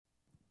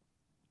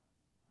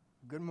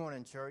Good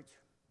morning, church.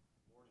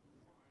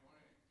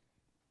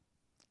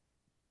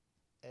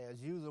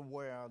 As you're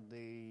aware,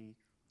 the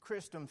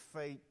Christian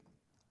faith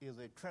is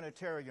a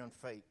Trinitarian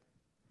faith.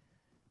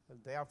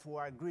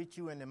 Therefore, I greet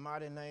you in the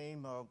mighty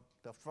name of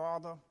the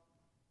Father,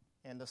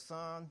 and the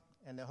Son,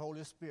 and the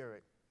Holy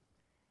Spirit.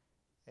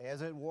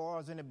 As it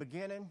was in the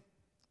beginning,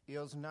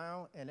 is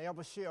now, and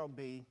ever shall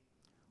be,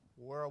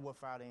 world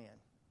without end.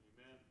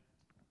 Amen.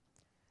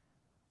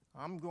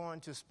 I'm going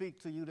to speak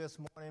to you this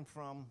morning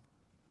from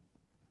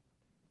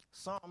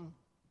Psalm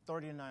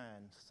 39.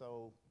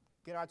 So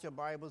get out your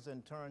Bibles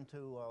and turn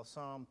to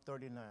Psalm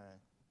 39.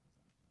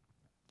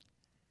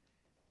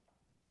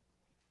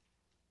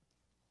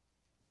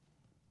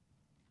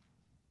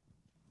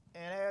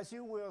 And as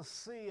you will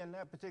see in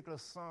that particular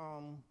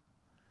psalm,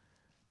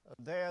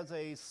 there's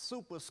a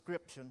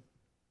superscription,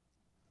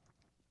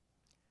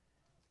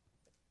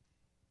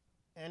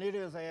 and it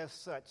is as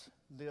such: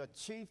 the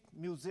chief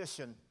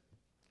musician,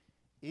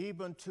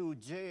 even to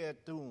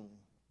Jeduthun,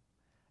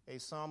 a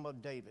psalm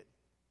of David.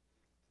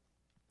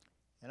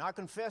 And I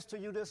confess to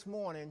you this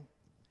morning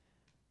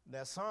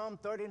that Psalm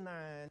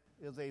 39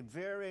 is a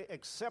very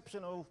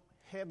exceptional,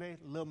 heavy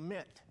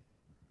lament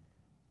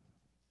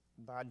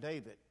by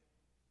David.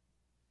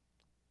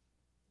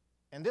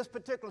 And this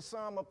particular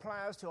psalm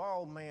applies to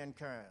all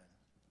mankind,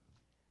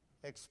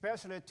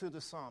 especially to the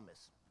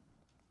psalmist.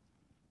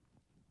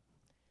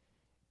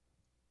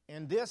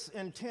 In this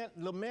intent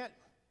lament,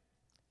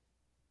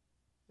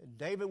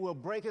 David will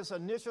break his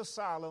initial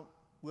silence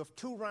with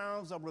 2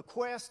 rounds of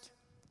request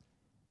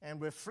and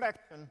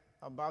reflection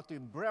about the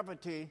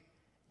brevity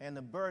and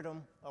the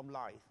burden of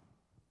life.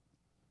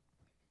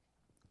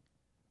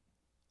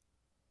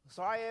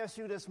 So I ask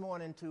you this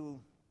morning to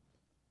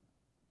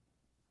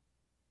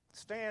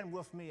stand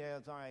with me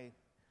as I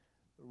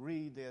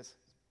read this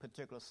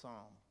particular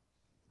psalm.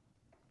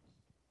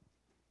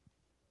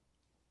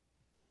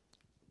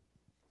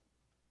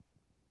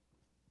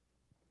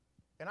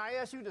 And I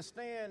ask you to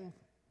stand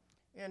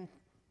in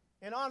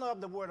honor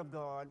of the Word of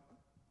God,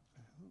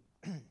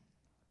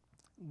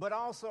 but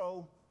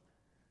also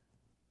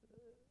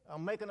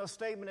I'm making a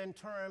statement in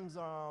terms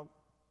of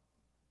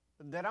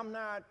that I'm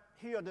not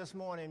here this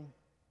morning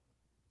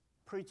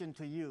preaching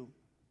to you,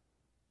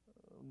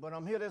 but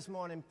I'm here this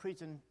morning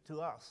preaching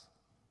to us.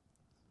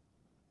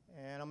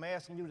 And I'm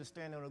asking you to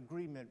stand in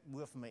agreement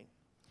with me.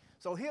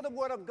 So hear the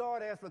Word of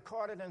God as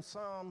recorded in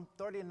Psalm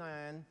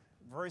 39,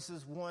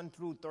 verses 1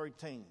 through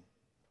 13.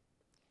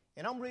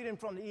 And I'm reading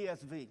from the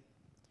ESV.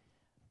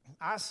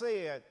 I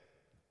said,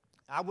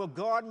 I will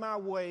guard my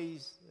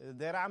ways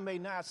that I may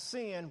not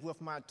sin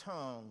with my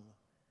tongue.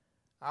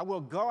 I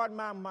will guard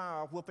my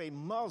mouth with a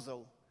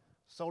muzzle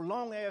so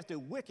long as the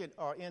wicked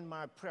are in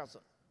my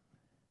presence.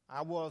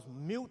 I was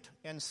mute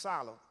and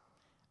silent.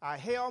 I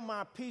held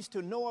my peace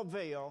to no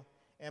avail,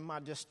 and my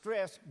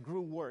distress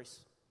grew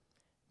worse.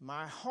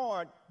 My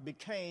heart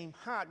became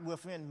hot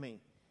within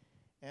me,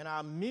 and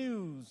I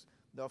mused,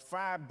 the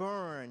fire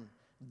burned.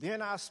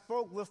 Then I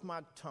spoke with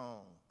my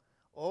tongue.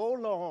 O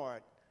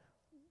Lord,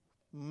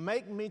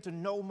 make me to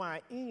know my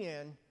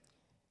end,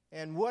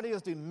 and what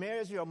is the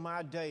measure of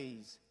my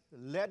days.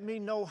 Let me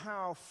know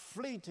how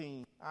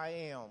fleeting I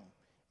am.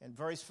 In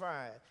verse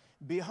 5,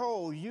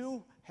 behold,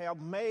 you have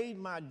made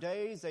my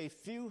days a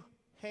few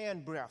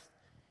handbreadth,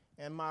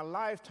 and my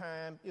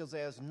lifetime is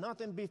as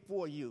nothing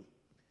before you.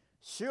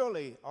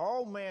 Surely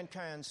all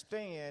mankind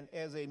stand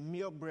as a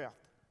mere breath.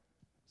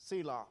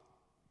 Selah.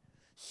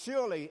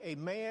 Surely a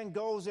man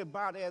goes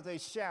about as a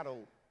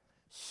shadow,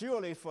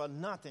 surely for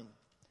nothing.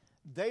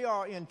 They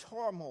are in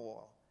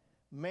turmoil.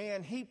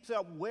 Man heaps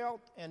up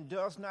wealth and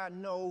does not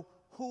know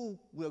who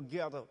will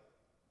gather.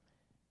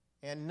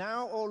 And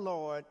now, O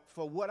Lord,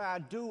 for what I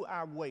do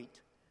I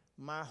wait.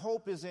 My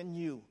hope is in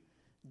you.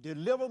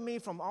 Deliver me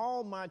from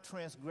all my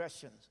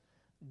transgressions.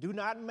 Do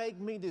not make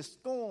me the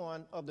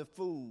scorn of the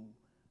fool.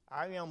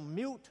 I am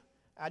mute.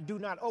 I do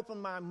not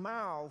open my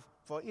mouth,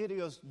 for it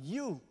is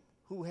you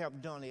who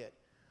have done it.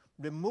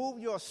 Remove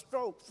your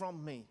stroke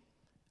from me.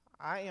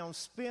 I am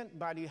spent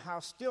by the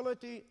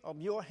hostility of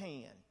your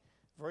hand.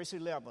 Verse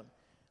 11,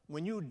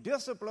 when you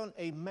discipline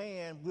a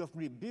man with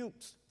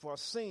rebukes for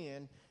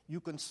sin, you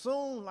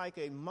consume like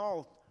a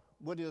moth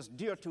what is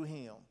dear to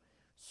him.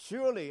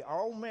 Surely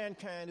all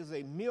mankind is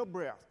a mere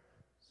breath.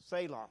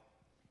 Selah.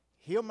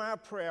 Hear my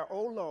prayer,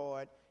 O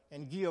Lord,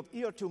 and give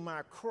ear to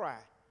my cry.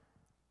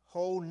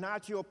 Hold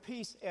not your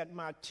peace at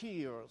my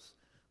tears,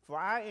 for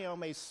I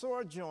am a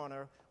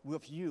sojourner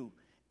with you,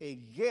 a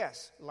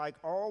guest like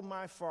all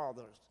my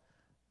fathers.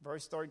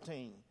 Verse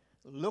 13,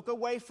 look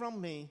away from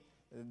me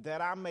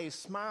that I may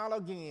smile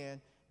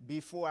again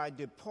before I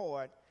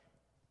depart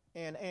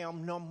and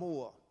am no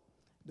more.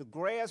 The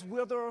grass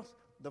withers,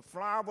 the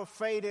flower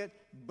faded,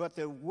 but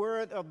the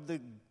word of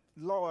the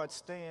Lord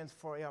stands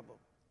forever.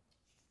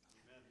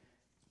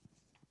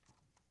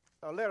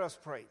 Let us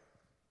pray.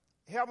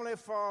 Heavenly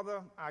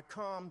Father, I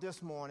come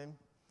this morning,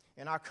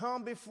 and I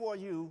come before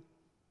you.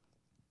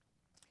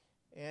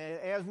 And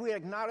as we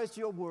acknowledge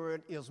your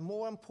word is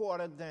more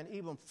important than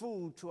even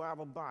food to our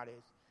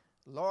bodies.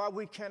 Lord,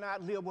 we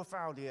cannot live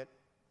without it.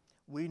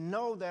 We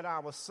know that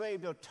our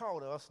Savior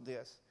taught us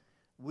this.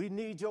 We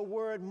need your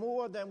word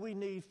more than we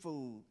need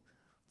food,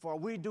 for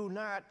we do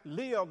not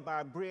live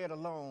by bread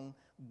alone,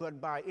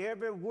 but by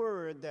every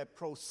word that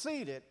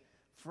proceeded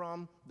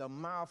from the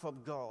mouth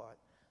of God.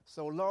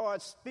 So,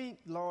 Lord, speak,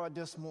 Lord,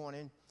 this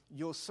morning.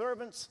 Your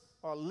servants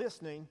are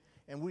listening,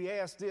 and we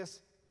ask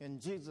this in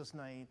Jesus'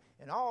 name.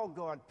 And all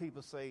God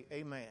people say,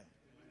 amen.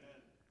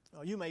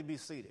 Amen. You may be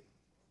seated.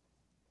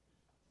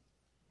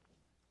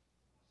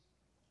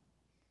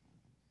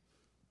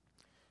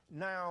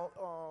 Now,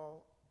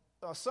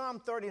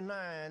 Psalm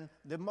 39,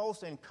 the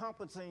most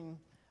encompassing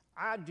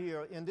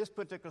idea in this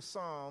particular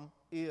psalm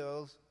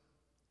is,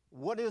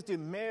 what is the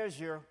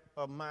measure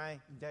of my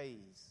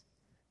days?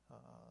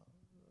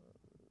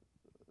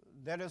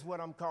 That is what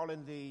I'm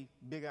calling the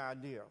big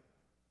idea.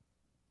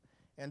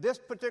 And this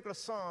particular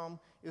psalm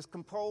is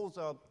composed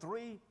of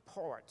 3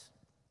 parts.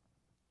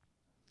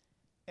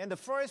 In the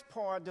first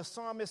part, the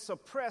psalmist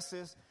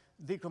suppresses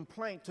the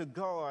complaint to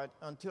God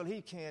until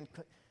he can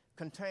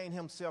contain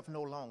himself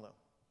no longer.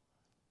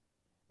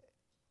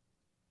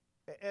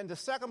 And the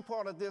second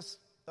part of this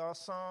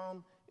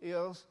psalm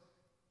is,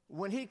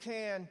 when he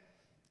can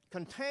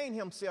contain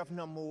himself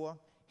no more,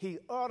 he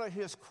utters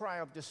his cry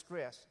of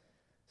distress,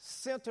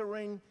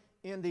 centering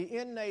in the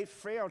innate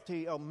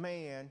frailty of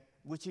man,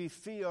 which he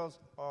feels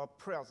are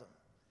present.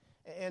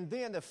 And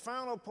then the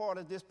final part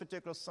of this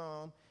particular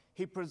psalm,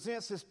 he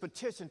presents his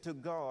petition to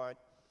God,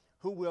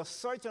 who will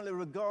certainly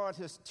regard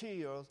his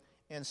tears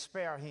and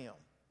spare him.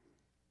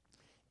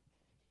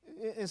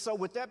 And so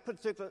with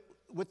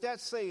that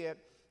said,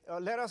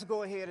 let us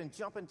go ahead and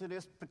jump into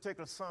this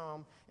particular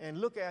psalm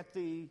and look at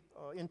the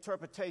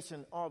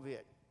interpretation of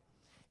it.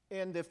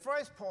 In the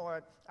first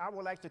part, I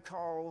would like to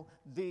call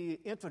the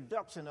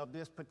introduction of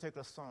this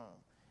particular psalm.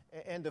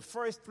 And the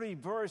first 3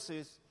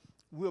 verses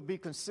will be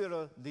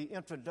considered the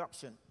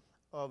introduction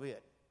of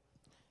it.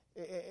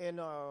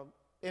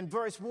 In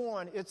verse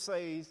 1, it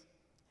says,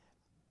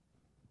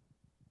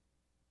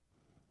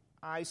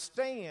 I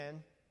said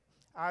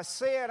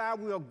I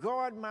will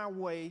guard my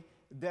way,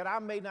 that I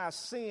may not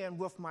sin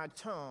with my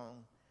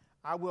tongue.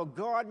 I will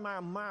guard my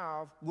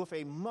mouth with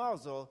a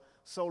muzzle,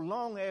 so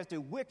long as the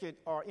wicked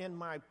are in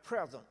my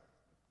presence.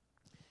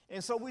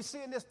 And so we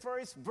see in this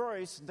first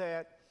verse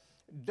that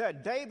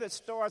David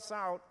starts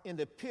out in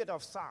the pit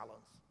of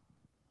silence.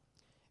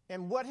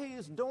 And what he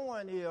is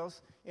doing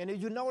is, and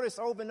you notice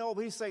over and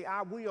over, he say,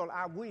 I will,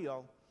 I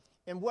will.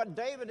 And what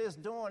David is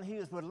doing, he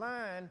is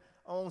relying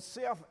on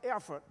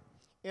self-effort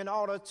in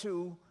order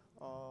to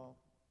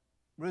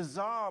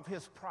resolve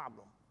his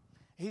problem.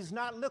 He's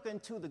not looking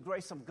to the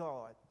grace of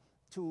God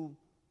to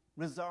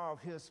resolve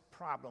his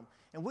problem.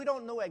 And we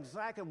don't know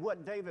exactly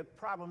what David's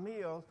problem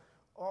is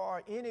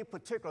or any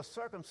particular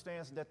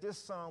circumstance that this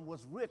psalm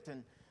was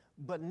written,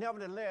 but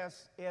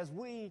nevertheless, as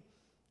we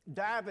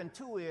dive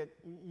into it,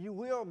 you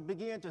will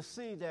begin to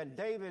see that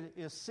David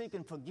is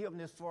seeking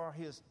forgiveness for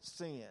his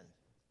sin.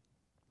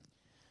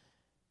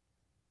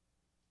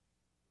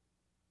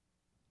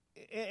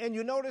 And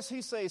you notice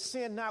he says,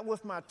 sin not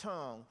with my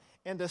tongue.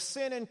 And the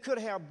sinning could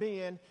have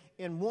been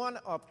in one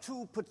of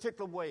 2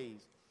 particular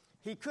ways.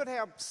 He could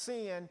have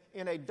sinned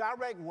in a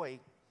direct way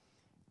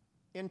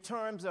in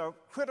terms of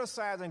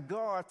criticizing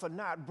God for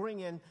not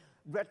bringing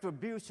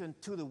retribution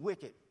to the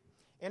wicked.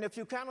 And if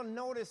you kind of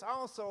notice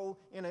also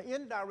in an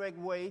indirect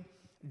way,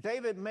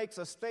 David makes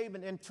a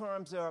statement in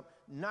terms of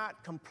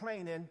not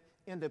complaining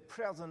in the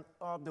presence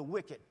of the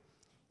wicked.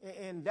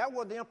 And that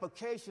was the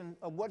implication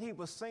of what he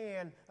was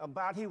saying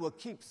about he will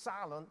keep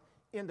silent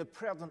in the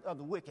presence of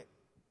the wicked.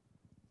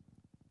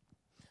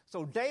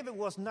 So David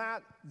was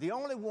not the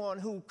only one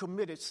who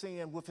committed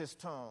sin with his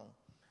tongue.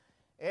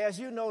 As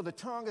you know, the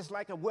tongue is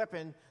like a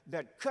weapon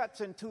that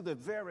cuts into the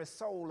very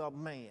soul of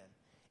man.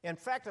 In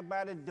fact,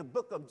 about it, the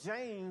book of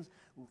James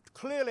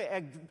clearly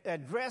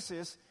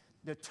addresses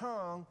the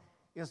tongue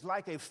is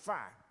like a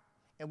fire.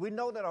 And we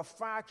know that a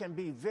fire can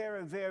be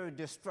very, very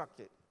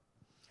destructive.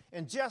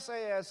 And just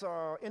as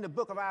in the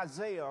book of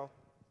Isaiah's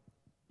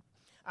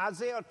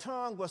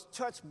tongue was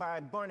touched by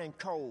a burning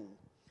coal.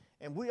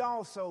 And we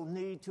also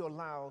need to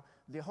allow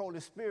the Holy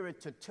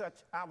Spirit to touch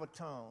our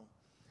tongue.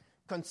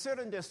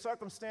 Considering the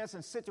circumstance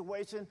and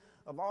situation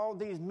of all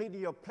these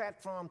media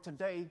platforms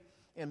today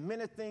and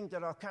many things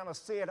that are kind of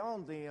said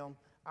on them,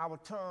 our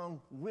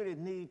tongue really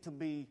need to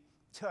be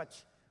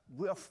touched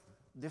with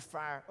the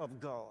fire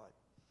of God.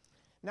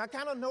 Now,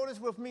 kind of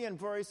notice with me in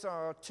verse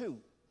 2.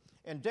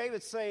 And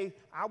David say,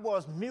 I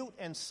was mute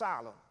and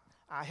silent.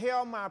 I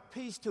held my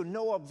peace to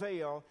no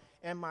avail,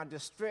 and my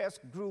distress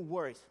grew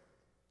worse.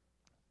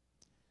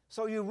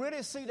 So you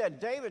really see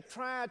that David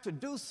tried to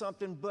do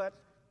something, but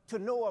to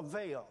no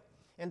avail.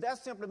 And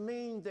that simply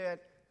means that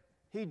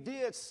he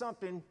did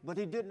something, but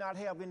he did not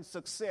have any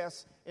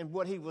success in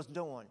what he was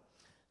doing.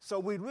 So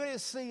we really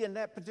see in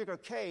that particular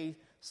case,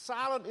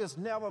 silence is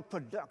never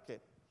productive.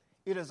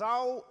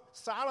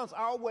 Silence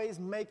always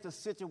makes the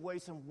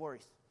situation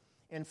worse.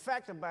 In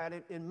fact about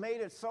it, it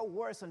made it so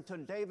worse until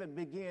David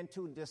began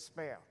to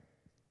despair.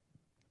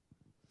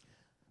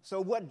 So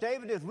what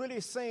David is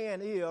really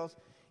saying is,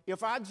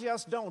 if I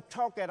just don't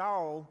talk at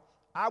all,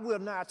 I will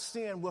not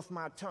sin with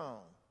my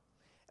tongue.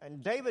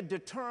 And David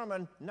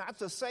determined not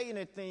to say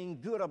anything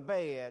good or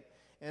bad,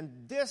 and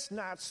this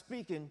not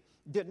speaking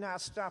did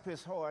not stop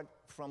his heart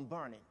from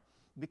burning.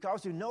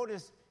 Because you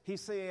notice he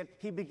said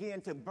he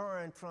began to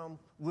burn from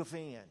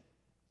within.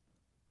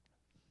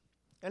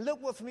 And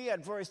look with me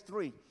at verse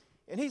 3.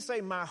 And he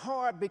said, my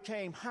heart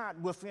became hot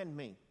within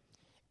me.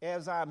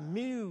 As I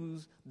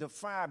mused, the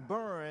fire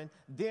burned,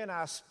 then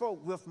I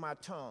spoke with my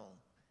tongue.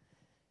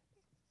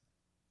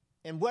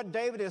 And what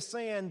David is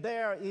saying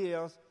there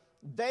is,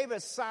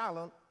 David's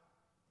silent,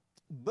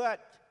 but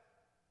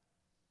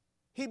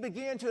he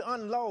began to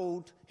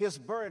unload his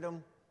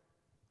burden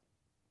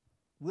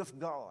with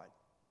God.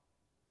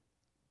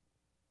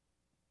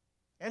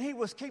 And he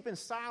was keeping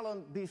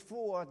silent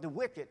before the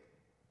wicked,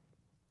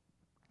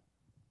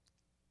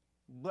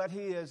 but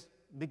he is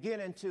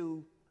beginning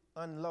to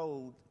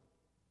unload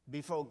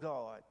before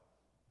God.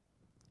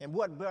 And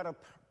what better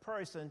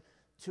person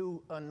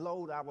to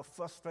unload our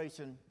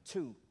frustration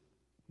to?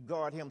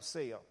 God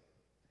himself.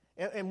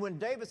 And when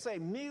David say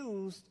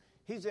mused,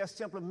 he just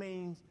simply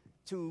means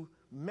to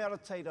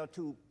meditate or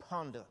to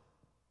ponder.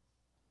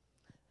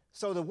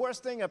 So the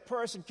worst thing a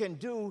person can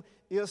do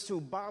is to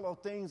bottle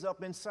things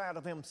up inside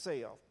of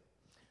himself.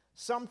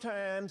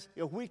 Sometimes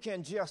if we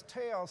can just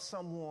tell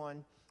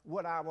someone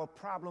what our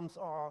problems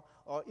are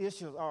or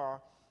issues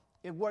are,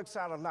 it works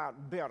out a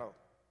lot better.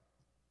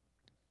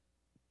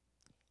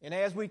 And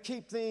as we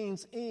keep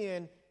things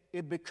in,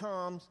 it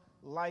becomes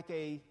like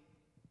a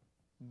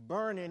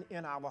burning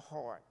in our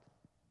heart.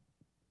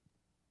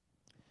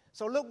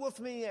 So look with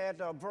me at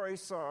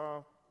verse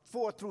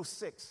 4 through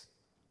 6.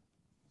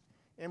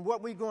 And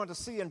what we're going to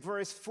see in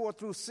verse 4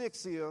 through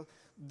 6 is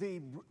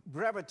the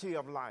brevity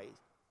of life.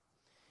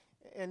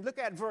 And look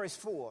at verse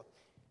 4.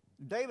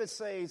 David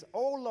says,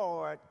 O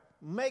Lord,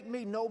 make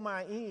me know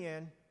my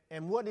end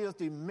and what is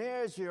the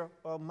measure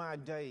of my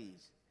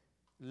days.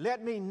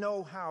 Let me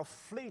know how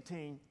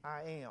fleeting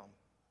I am.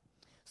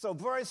 So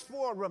verse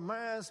 4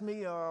 reminds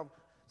me of,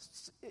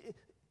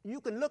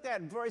 you can look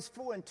at verse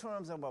 4 in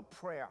terms of a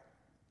prayer.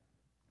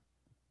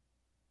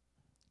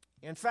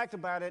 In fact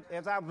about it,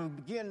 as I was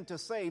beginning to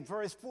say,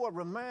 verse 4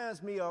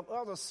 reminds me of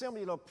other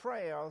similar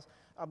prayers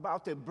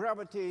about the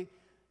brevity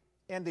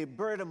and the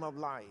burden of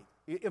life.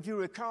 If you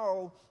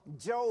recall,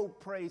 Job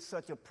prayed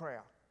such a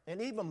prayer,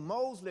 and even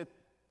Moses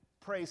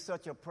prayed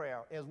such a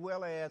prayer, as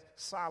well as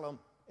Solomon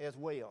as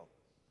well.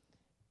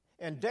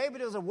 And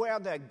David is aware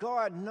that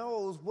God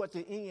knows what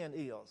the end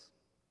is.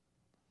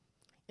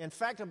 In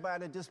fact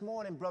about it, this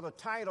morning, Brother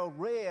Tyler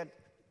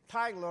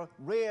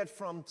read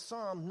from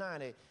Psalm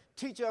 90.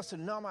 Teach us to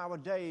number our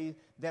days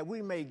that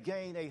we may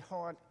gain a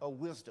heart of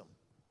wisdom.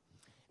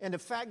 And the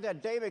fact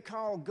that David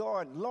called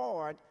God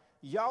Lord,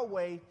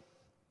 Yahweh,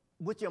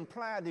 which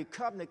implied the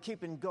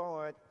covenant-keeping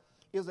God,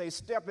 is a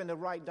step in the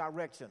right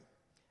direction.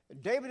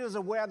 David is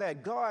aware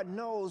that God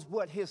knows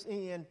what his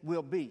end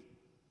will be.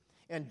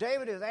 And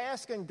David is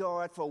asking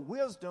God for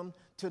wisdom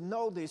to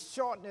know the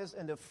shortness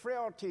and the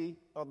frailty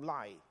of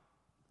life.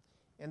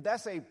 And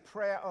that's a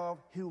prayer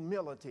of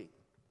humility.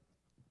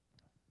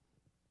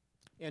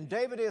 And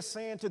David is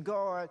saying to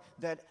God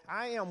that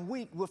I am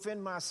weak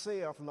within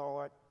myself,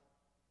 Lord.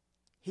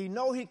 He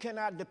knows he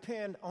cannot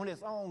depend on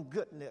his own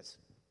goodness.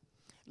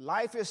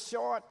 Life is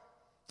short.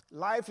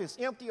 Life is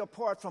empty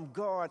apart from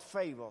God's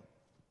favor.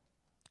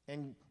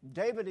 And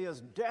David is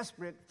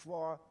desperate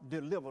for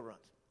deliverance.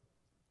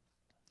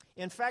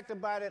 In fact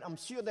about it, I'm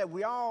sure that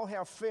we all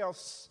have felt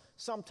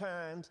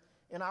sometimes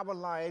in our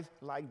life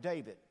like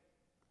David,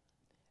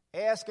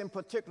 asking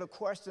particular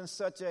questions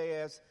such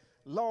as,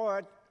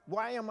 Lord,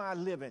 why am I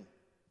living?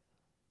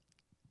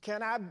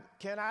 Can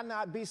I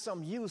not be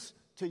some use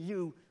to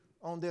you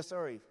on this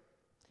earth?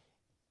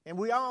 And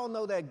we all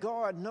know that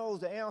God knows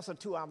the answer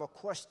to our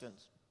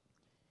questions.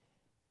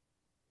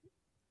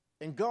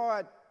 And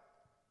God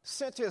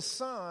sent his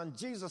son,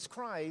 Jesus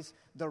Christ,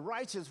 the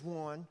righteous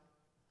one,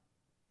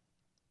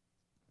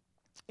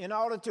 in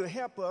order to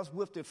help us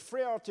with the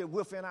frailty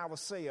within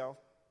ourselves.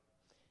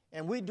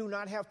 And we do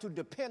not have to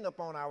depend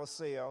upon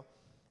ourselves.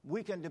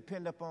 We can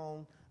depend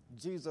upon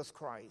Jesus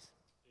Christ.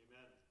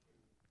 Amen.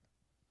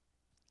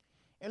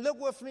 And look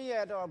with me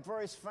at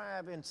verses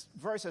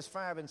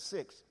 5 and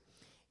 6.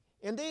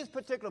 In these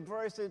particular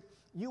verses,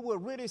 you will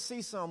really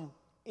see some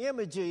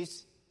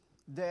images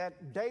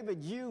that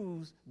David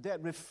used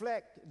that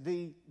reflect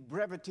the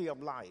brevity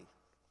of life.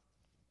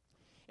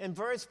 And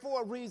verse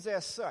 4 reads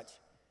as such,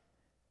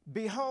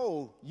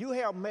 Behold, you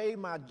have made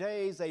my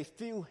days a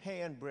few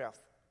handbreadth,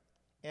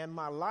 and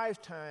my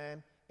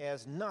lifetime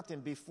as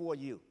nothing before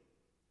you.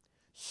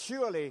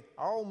 Surely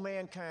all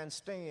mankind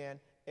stand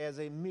as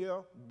a mere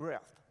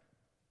breath.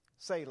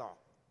 Selah.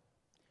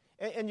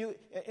 And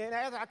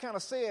as I kind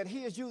of said,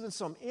 he is using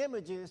some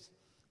images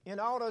in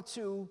order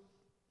to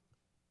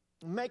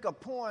make a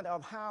point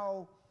of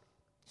how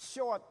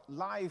short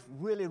life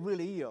really,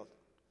 really is.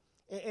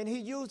 And he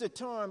used the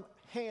term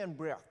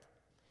handbreadth.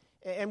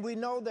 And we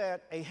know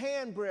that a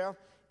handbreadth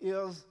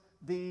is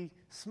the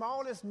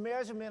smallest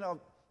measurement of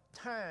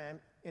time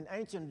in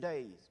ancient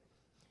days.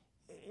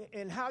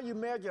 And how you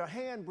measure a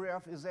hand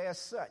breadth is as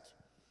such,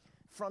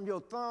 from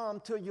your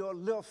thumb to your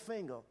little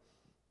finger.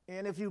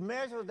 And if you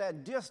measure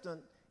that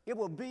distance, it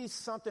will be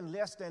something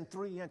less than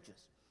 3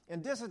 inches.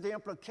 And this is the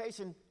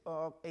implication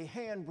of a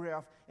hand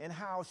breadth and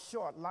how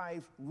short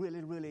life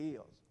really, really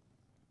is.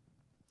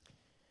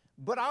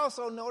 But I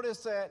also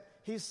notice that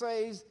he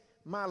says,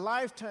 my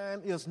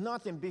lifetime is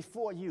nothing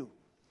before you.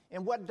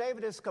 And what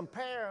David is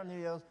comparing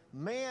is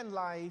man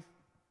life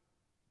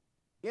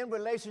in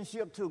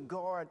relationship to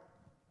God,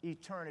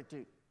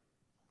 eternity,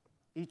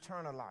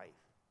 eternal life.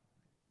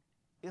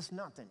 It's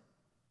nothing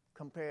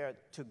compared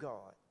to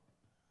God.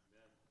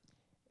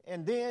 Amen.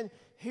 And then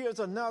here's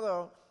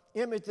another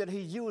image that he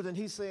used, and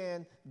he's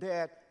saying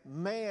that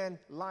man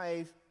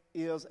life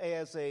is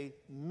as a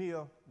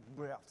mere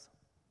breath.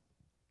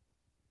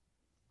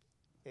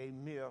 A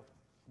mere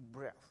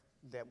breath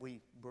that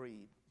we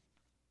breathe.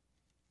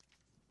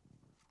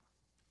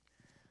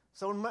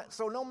 So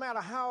no matter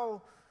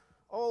how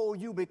old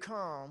you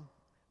become,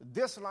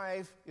 this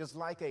life is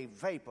like a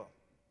vapor.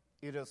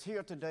 It is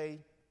here today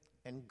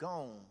and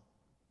gone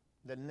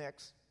the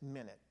next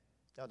minute,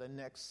 or the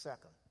next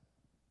second,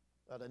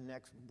 or the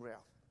next breath.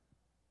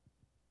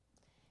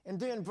 And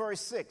then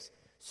verse 6,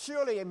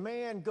 surely a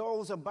man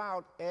goes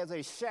about as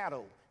a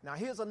shadow. Now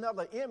here's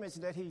another image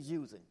that he's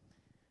using.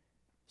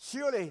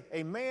 Surely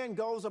a man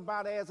goes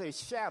about as a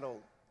shadow.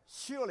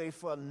 Surely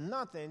for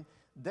nothing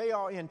they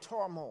are in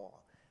turmoil.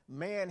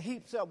 Man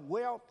heaps up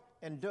wealth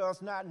and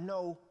does not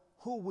know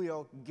who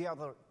will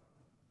gather.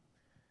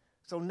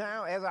 So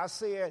now, as I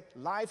said,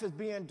 life is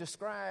being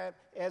described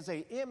as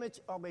an image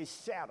of a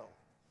shadow.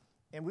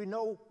 And we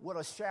know what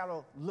a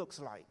shadow looks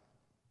like.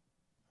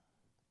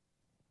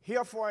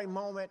 Here for a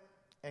moment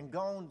and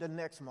gone the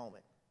next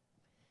moment.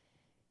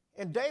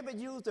 And David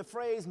used the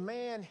phrase,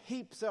 man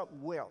heaps up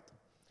wealth.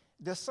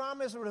 The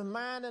psalmist is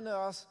reminding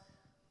us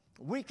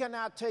we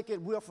cannot take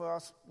it with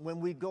us when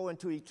we go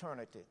into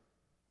eternity.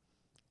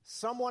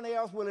 Someone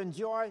else will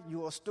enjoy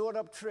your stored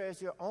up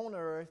treasure on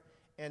earth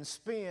and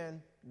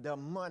spend the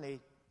money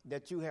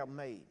that you have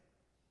made.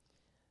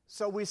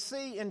 So we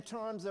see in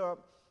terms of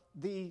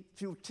the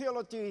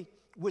futility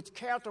which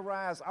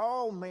characterizes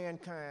all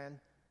mankind,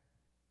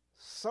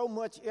 so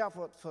much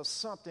effort for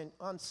something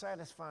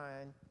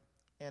unsatisfying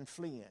and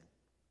fleeing.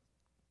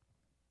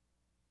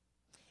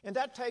 And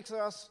that takes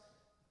us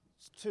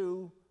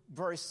to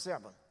verse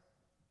 7.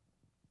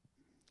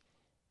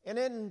 And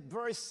in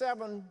verse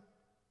 7,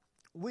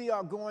 we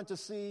are going to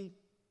see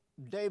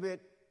David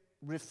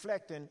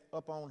reflecting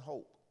upon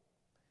hope.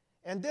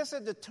 And this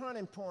is the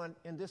turning point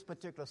in this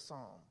particular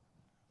psalm,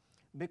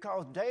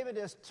 because David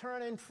is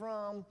turning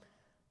from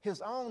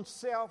his own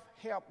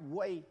self-help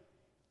way,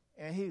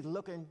 and he's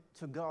looking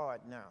to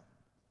God now.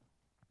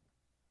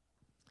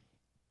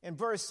 In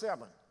verse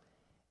 7,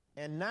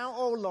 and now,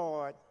 O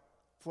Lord,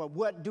 for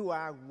what do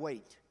I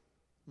wait?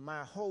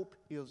 My hope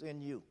is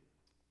in you.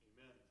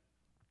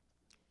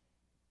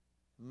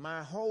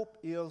 My hope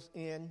is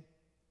in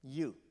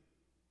you.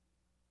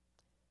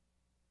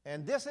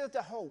 And this is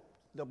the hope,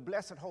 the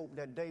blessed hope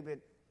that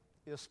David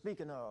is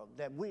speaking of,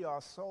 that we are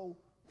so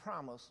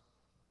promised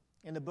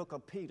in the book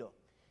of Peter.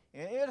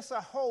 And it is a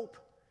hope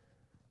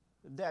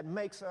that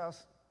makes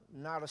us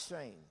not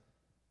ashamed.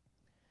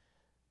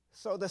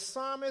 So the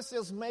psalmist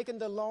is making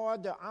the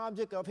Lord the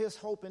object of his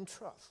hope and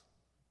trust.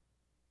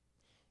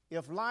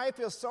 If life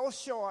is so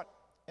short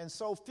and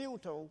so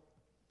futile,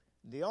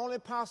 the only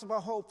possible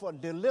hope for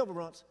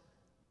deliverance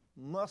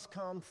must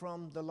come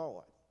from the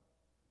Lord.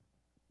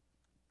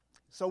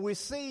 So we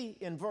see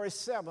in verse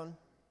 7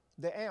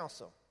 the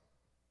answer.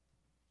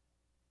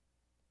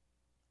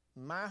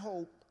 My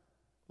hope,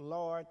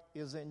 Lord,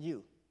 is in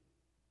you.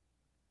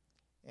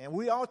 And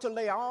we ought to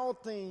lay all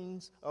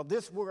things of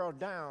this world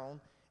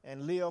down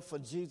and live for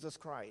Jesus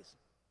Christ.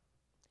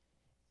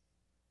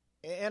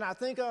 And I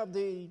think of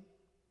the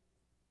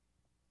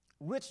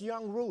rich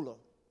young ruler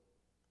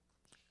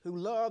who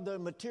loved the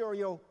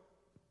material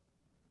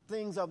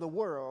things of the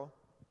world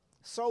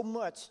so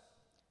much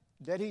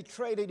that he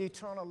traded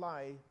eternal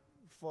life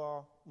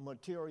for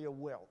material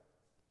wealth.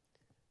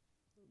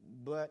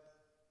 But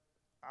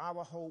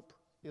our hope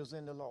is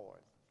in the Lord.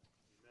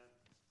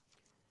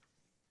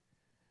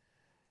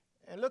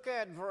 Amen. And look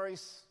at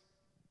verse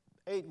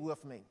 8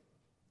 with me.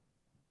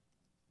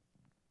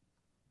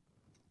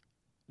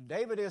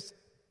 David is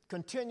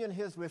continuing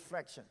his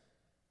reflection.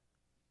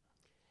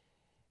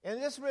 And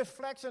this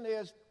reflection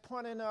is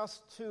pointing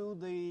us to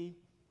the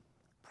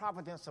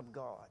providence of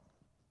God.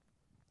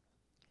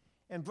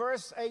 And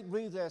verse 8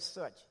 reads as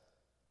such,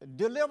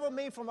 deliver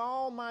me from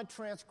all my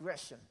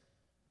transgression.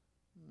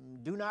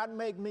 Do not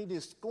make me the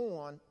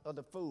scorn of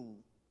the fool.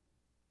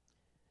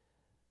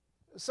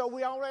 So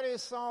we already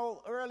saw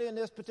early in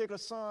this particular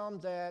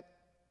psalm that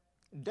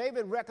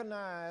David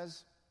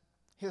recognized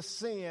his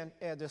sin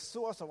as the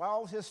source of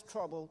all his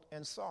trouble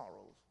and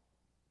sorrows.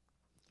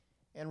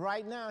 And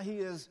right now he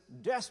is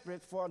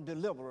desperate for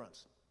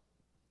deliverance.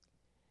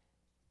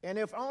 And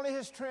if only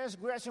his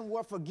transgression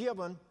were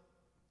forgiven,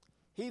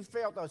 he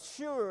felt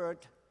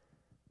assured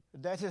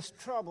that his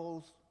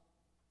troubles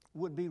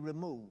would be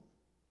removed.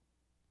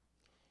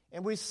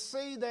 And we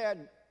see that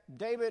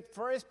David's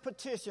first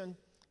petition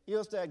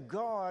is that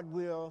God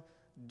will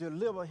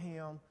deliver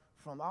him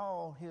from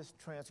all his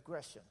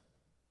transgression.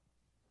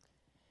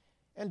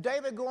 And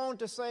David go on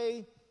to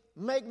say,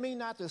 make me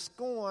not the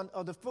scorn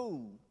of the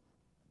fool.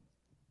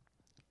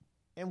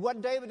 And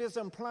what David is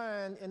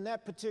implying in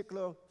that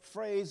particular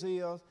phrase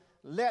is,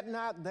 let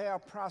not their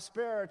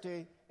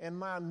prosperity and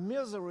my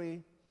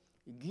misery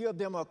give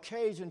them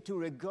occasion to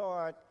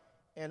regard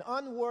an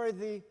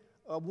unworthy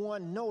of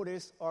one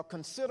notice or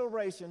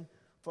consideration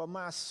for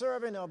my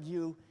serving of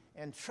you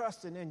and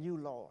trusting in you,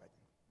 Lord.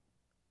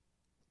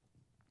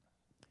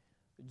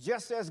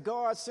 Just as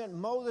God sent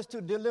Moses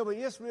to deliver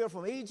Israel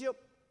from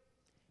Egypt,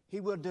 he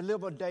will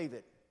deliver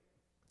David.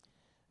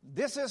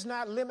 This is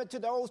not limited to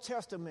the Old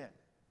Testament.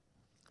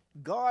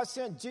 God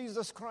sent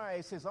Jesus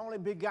Christ, his only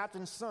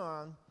begotten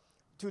Son,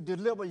 to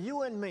deliver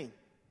you and me.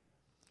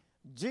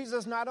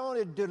 Jesus not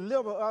only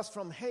delivered us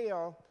from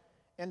hell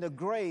and the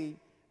grave,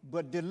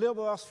 but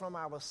deliver us from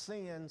our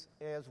sins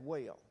as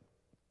well.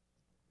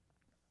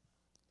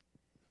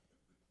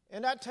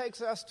 And that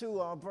takes us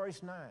to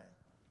verse 9.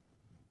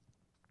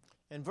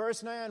 And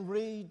verse 9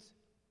 reads,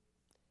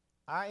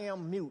 I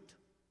am mute.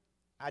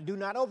 I do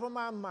not open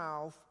my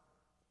mouth,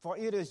 for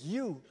it is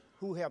you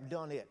who have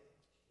done it.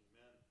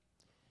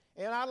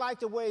 Amen. And I like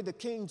the way the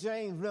King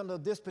James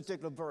rendered this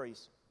particular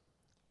verse.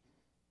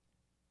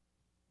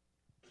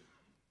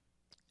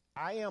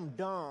 I am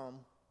dumb,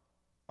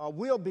 or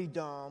will be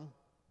dumb,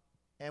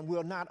 and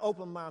will not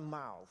open my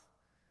mouth.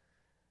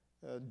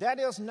 That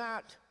is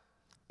not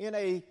in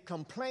a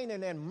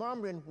complaining and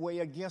murmuring way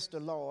against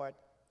the Lord.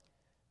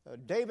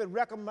 David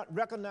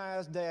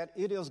recognized that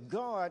it is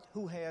God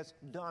who has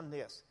done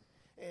this.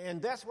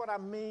 And that's what I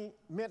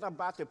meant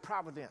about the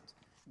providence.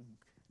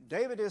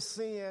 David is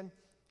seeing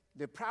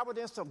the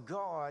providence of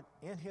God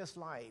in his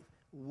life,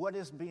 what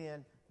is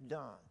being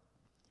done.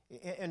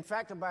 In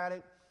fact about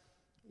it,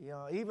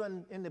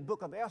 even in the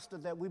book of Esther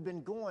that we've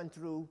been going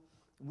through,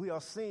 we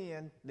are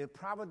seeing the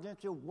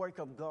providential work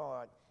of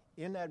God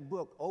in that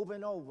book over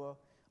and over,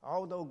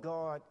 although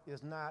God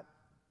is not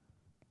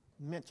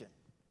mentioned.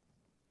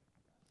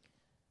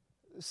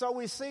 So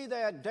we see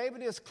that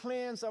David is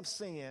cleansed of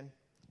sin.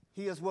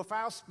 He is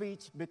without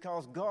speech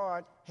because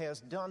God has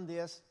done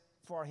this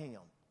for him.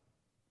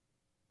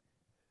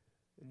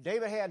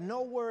 David had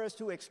no words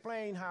to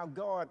explain how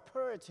God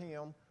purged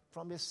him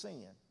from his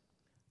sin.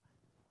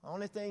 The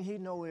only thing he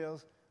knows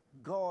is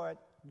God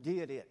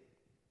did it.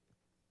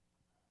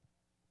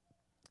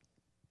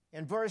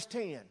 In verse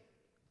 10,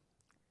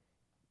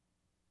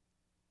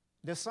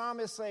 the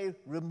psalmist says,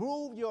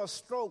 remove your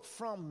stroke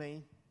from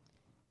me.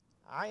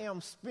 I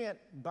am spent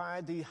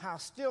by the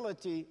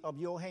hostility of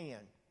your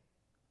hand.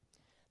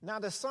 Now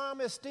the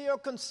psalmist still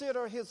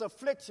considers his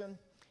affliction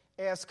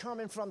as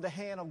coming from the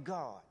hand of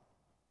God,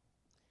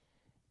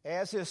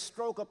 as his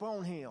stroke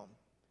upon him,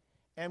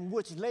 and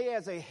which lay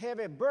as a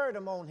heavy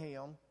burden on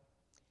him,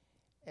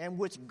 and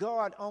which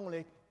God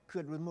only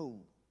could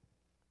remove.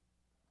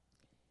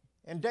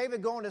 And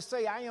David going to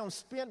say, I am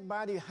spent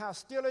by the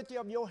hostility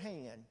of your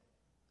hand.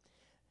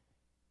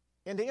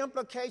 And the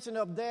implication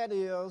of that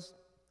is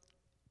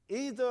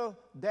either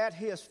that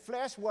his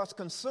flesh was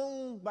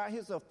consumed by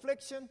his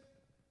affliction,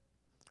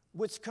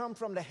 which come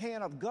from the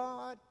hand of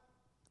God,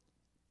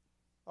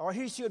 or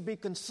he should be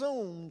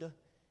consumed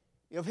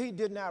if he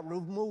did not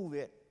remove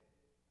it.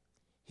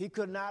 He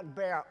could not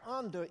bear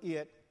under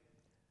it,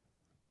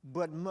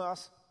 but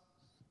must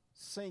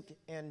sink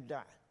and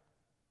die.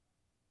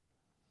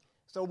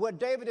 So what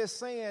David is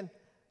saying,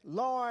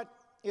 Lord,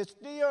 it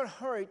still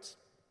hurts,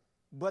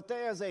 but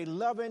there's a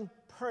loving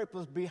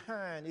purpose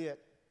behind it,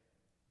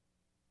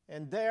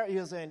 and there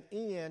is an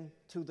end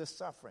to the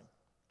suffering.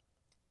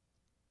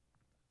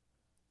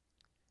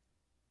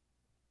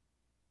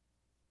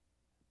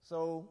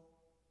 So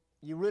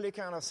you really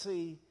kind of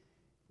see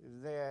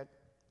that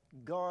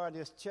God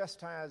is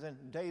chastising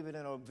David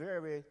in a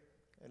very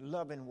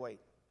loving way.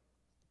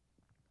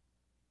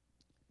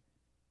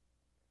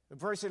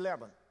 Verse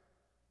 11.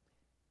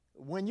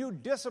 When you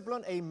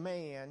discipline a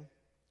man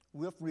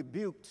with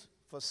rebukes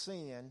for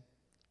sin,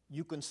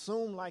 you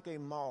consume like a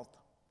moth,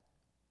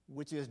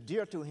 which is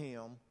dear to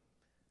him.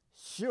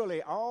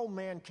 Surely all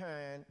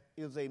mankind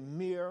is a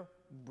mere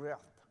breath.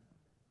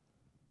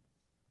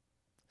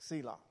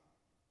 Selah.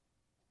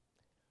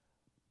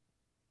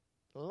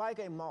 Like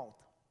a moth.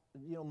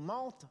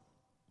 Moths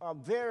are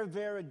very,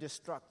 very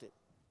destructive.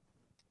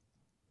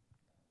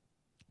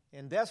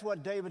 And that's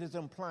what David is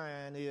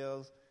implying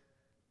is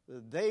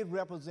they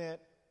represent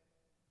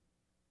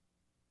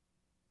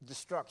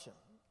destruction.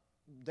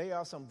 They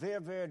are some very,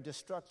 very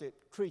destructive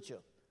creature.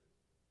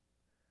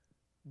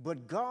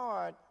 But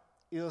God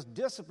is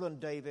disciplining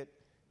David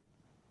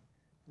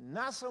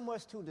not so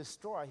much to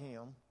destroy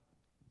him,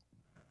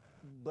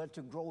 but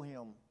to grow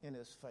him in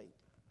his faith.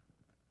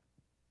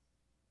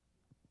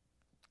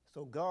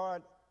 So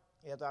God,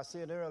 as I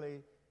said earlier,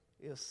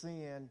 is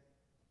seeing,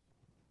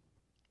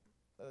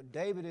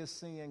 David is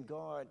seeing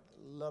God's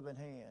loving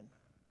hand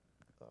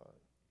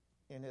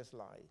in his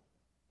life.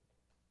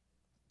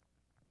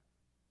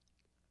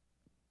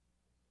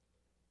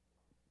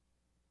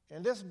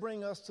 And this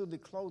brings us to the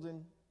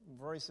closing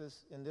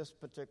verses in this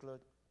particular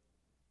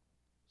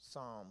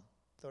Psalm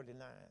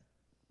 39,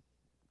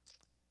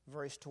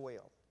 verse 12.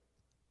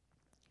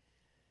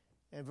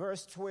 And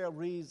verse 12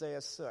 reads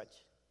as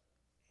such: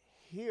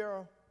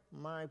 "Hear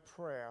my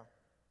prayer,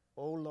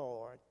 O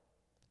Lord,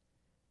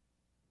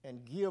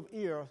 and give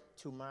ear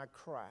to my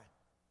cry.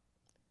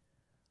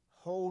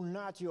 Hold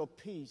not your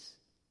peace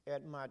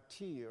at my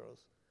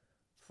tears,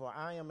 for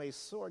I am a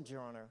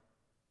sojourner,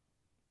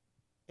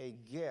 a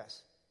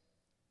guest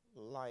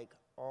like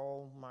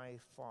all my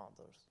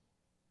fathers."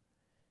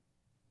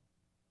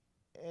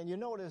 And you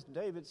notice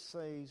David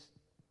says,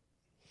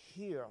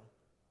 "Hear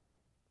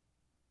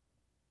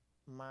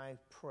my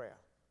prayer."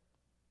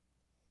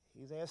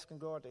 He's asking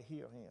God to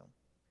hear him.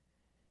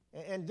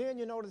 And then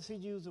you notice he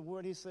used the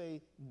word, he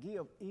say,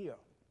 give ear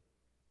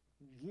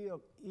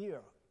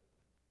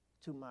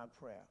to my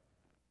prayer.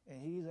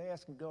 And he's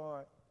asking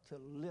God to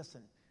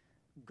listen.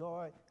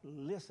 God,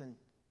 listen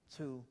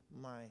to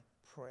my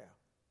prayer.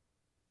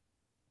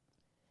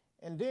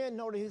 And then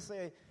notice he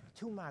said,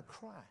 to my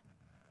cry.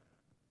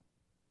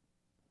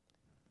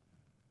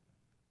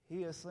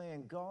 He is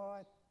saying,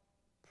 God,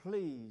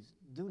 please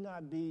do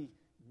not be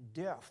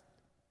deaf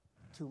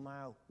to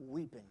my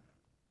weeping.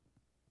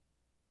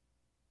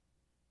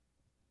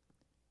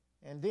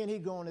 And then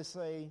he's going to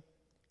say,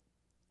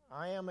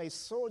 I am a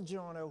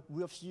sojourner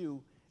with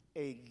you,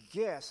 a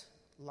guest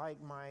like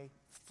my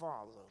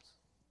fathers.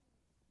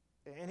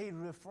 And he's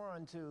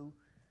referring to,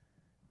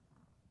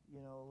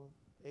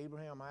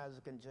 Abraham,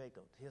 Isaac, and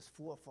Jacob, his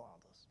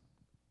forefathers.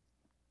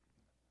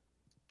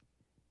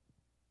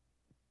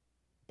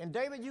 And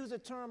David used the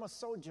term a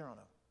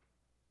sojourner.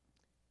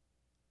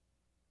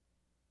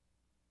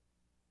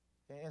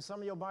 And some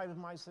of your Bibles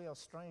might say a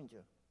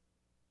stranger.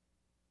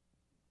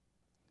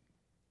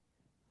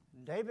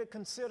 David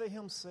considered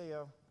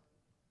himself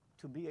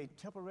to be a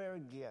temporary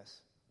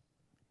guest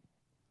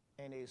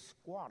and a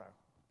squatter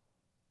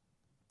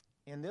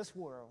in this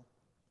world,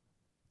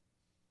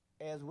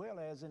 as well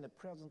as in the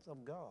presence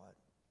of God.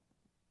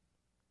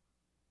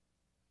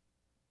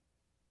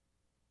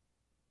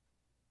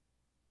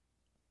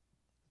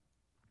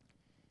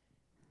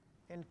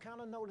 And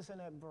kind of notice in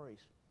that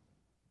verse,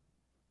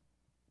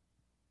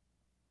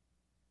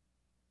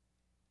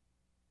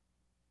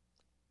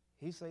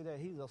 he say that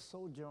he's a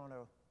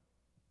sojourner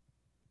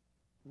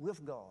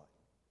with God.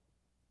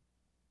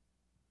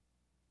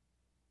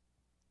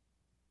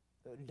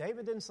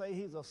 David didn't say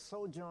he's a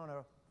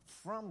sojourner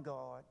from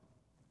God.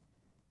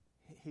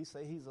 He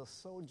said he's a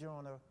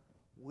sojourner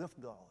with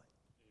God.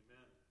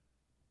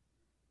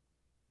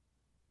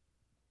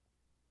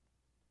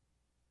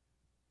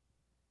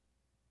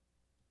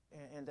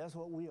 Amen. And that's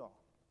what we are.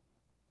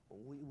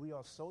 We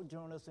are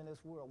sojourners in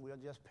this world. We are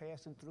just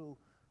passing through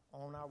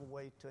on our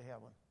way to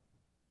heaven.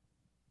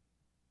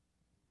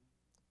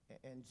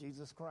 And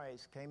Jesus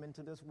Christ came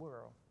into this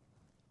world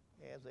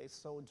as a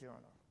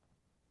sojourner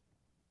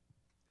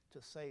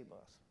to save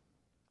us.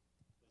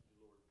 Thank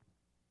you, Lord.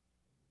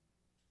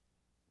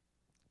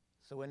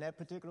 So in that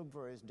particular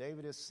verse,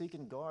 David is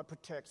seeking God's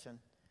protection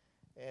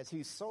as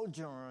he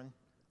sojourned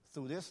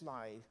through this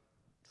life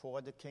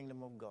toward the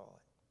kingdom of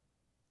God.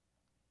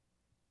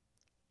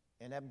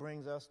 And that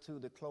brings us to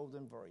the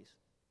closing verse,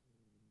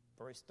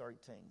 verse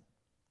 13.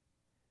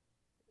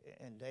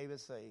 And David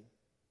say,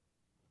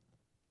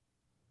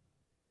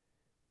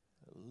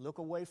 look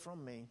away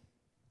from me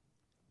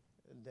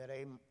that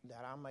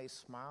I may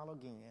smile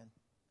again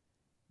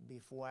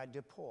before I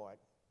depart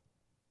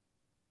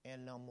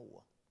and no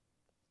more.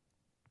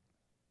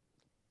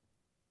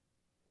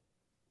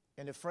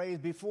 And the phrase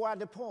before I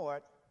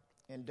depart,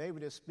 and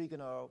David is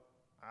speaking of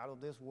out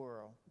of this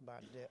world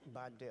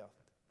by death.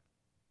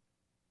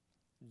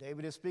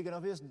 David is speaking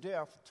of his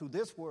death to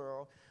this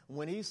world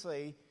when he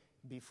say,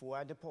 before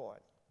I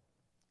depart.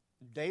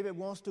 David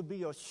wants to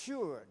be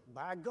assured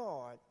by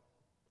God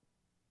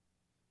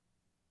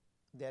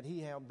that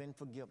he have been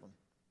forgiven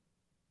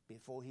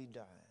before he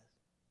dies.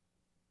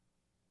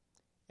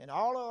 And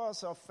all of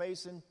us are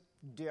facing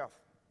death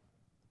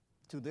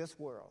to this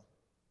world.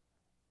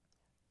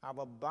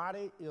 Our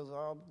body is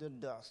of the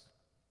dust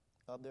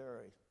of the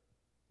earth,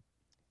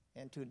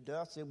 and to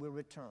dust it will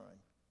return.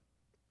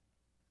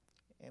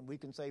 And we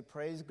can say,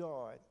 praise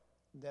God,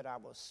 that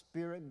our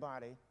spirit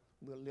body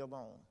will live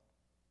on.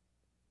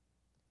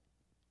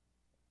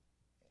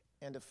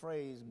 And the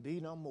phrase, be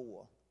no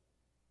more,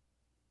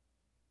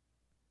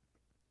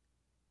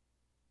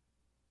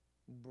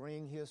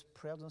 bring his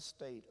present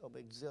state of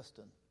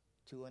existence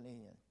to an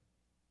end.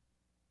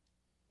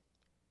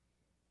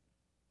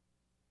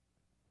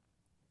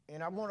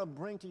 And I want to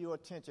bring to your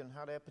attention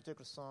how that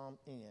particular psalm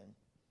ends.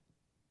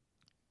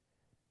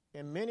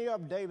 In many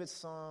of David's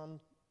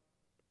psalms,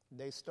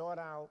 they start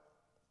out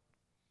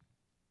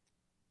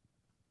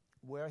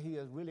where he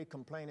is really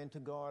complaining to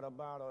God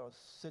about a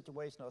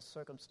situation or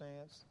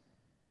circumstance,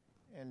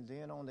 and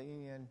then on the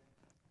end,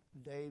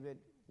 David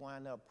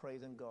wind up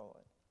praising God.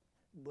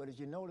 But as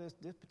you notice,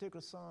 this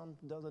particular psalm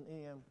doesn't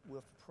end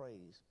with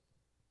praise.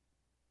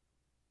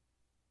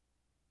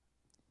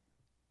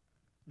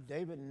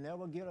 David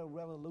never get a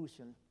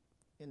resolution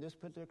in this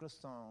particular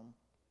psalm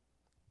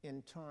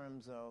in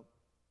terms of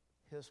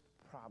his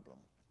problem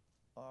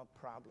or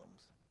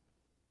problems,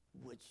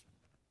 which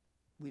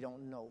we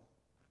don't know.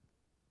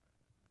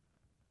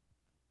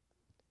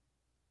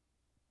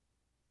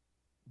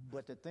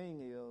 But the thing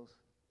is,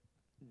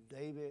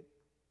 David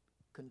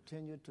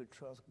continued to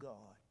trust God.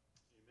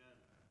 Amen.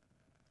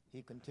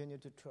 He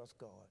continued to trust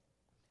God.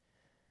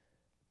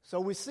 So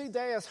we see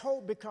there's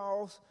hope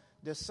because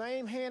the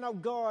same hand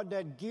of God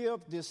that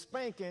gives this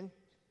spanking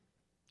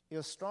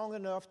is strong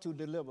enough to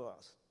deliver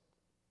us.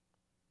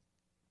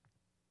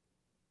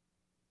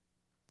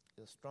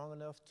 Is strong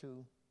enough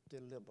to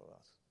deliver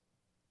us.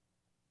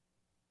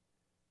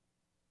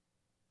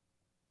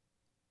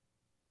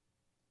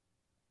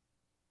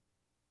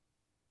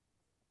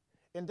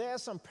 And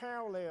there's some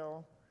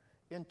parallel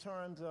in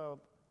terms of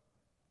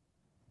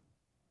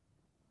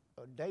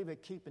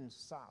David keeping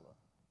silent.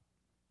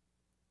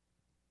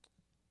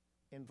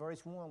 In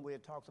verse 1, where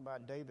it talks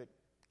about David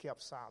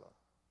kept silent.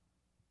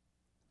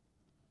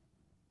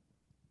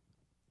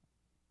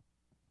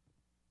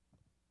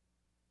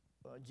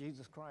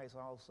 Jesus Christ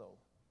also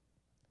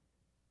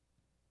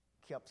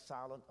kept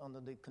silent under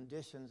the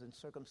conditions and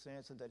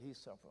circumstances that he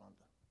suffered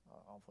under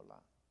an awful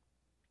lot.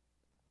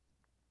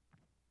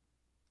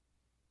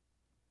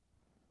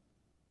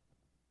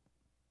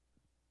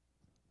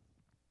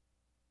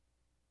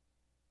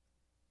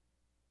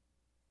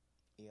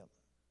 Yep.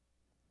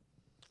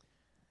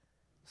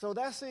 So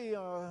that's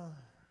the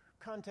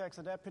context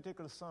of that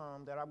particular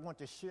psalm that I want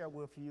to share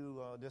with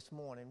you this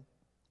morning,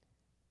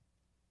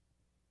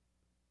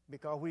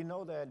 because we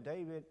know that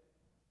David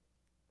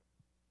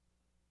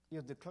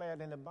is declared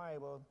in the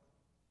Bible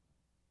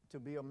to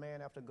be a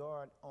man after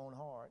God's own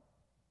heart,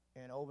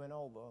 and over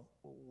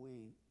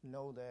we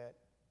know that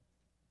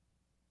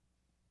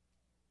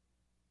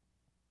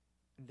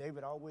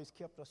David always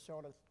kept a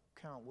short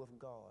account with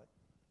God.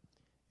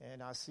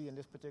 And I see in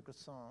this particular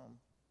psalm,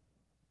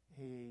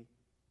 he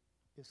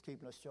is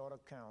keeping a short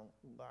account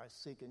by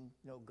seeking,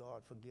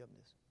 God's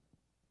forgiveness.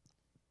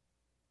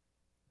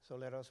 So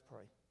let us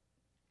pray.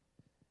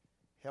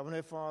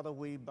 Heavenly Father,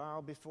 we bow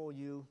before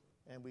you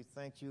and we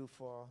thank you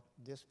for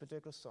this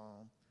particular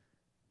psalm.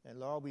 And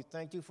Lord, we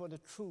thank you for the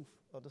truth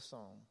of the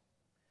psalm.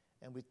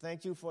 And we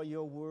thank you for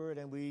your word,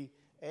 and we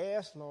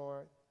ask,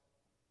 Lord,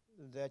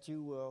 that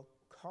you will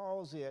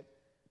cause it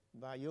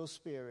by your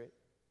Spirit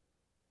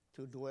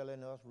to dwell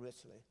in us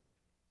richly.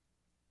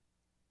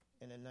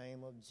 In the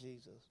name of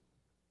Jesus,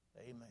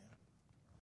 amen.